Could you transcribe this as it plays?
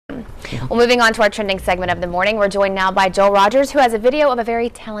them. Well, moving on to our trending segment of the morning, we're joined now by Joel Rodgers, who has a video of a very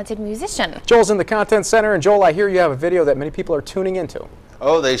talented musician. Joel's in the Content Center, and Joel, I hear you have a video that many people are tuning into.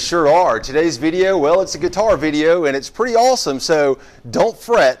 Oh, they sure are. Today's video, well, it's a guitar video, and it's pretty awesome, so don't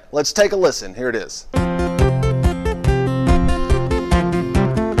fret. Let's take a listen. Here it is.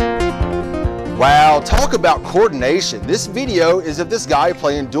 Wow, talk about coordination. This video is of this guy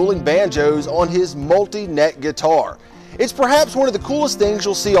playing dueling banjos on his multi-neck guitar. It's perhaps one of the coolest things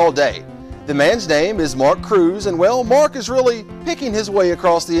you'll see all day. The man's name is Mark Cruz, and well, Mark is really picking his way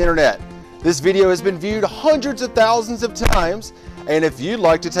across the internet. This video has been viewed hundreds of thousands of times, and if you'd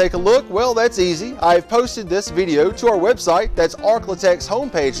like to take a look, well, that's easy. I've posted this video to our website, that's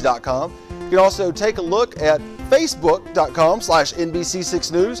arclatexhomepage.com. You can also take a look at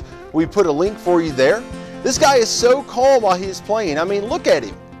facebook.com/NBC6news. We put a link for you there. This guy is so calm while he's playing. I mean, look at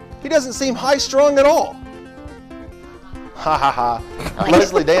him. He doesn't seem high-strung at all. Ha ha ha.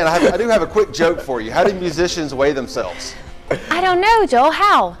 Leslie, Dan, I do have a quick joke for you. How do musicians weigh themselves? I don't know, Joel.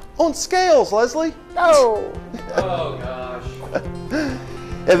 How? On scales, Leslie. Oh. Oh, gosh.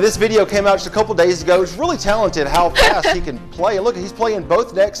 And this video came out just a couple days ago. It's really talented how fast he can play. Look, he's playing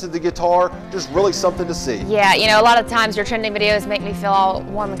both necks of the guitar. Just really something to see. Yeah, you know, a lot of times your trending videos make me feel all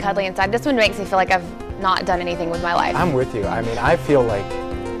warm and cuddly inside. This one makes me feel like I've not done anything with my life. I'm with you. I mean, I feel like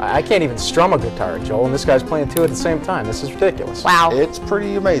I can't even strum a guitar, Joel, and this guy's playing two at the same time. This is ridiculous. Wow. It's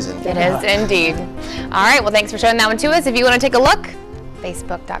pretty amazing. It is indeed. All right, well, thanks for showing that one to us. If you want to take a look,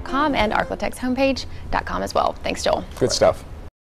 facebook.com and arclatexhomepage.com as well. Thanks, Joel. Good stuff.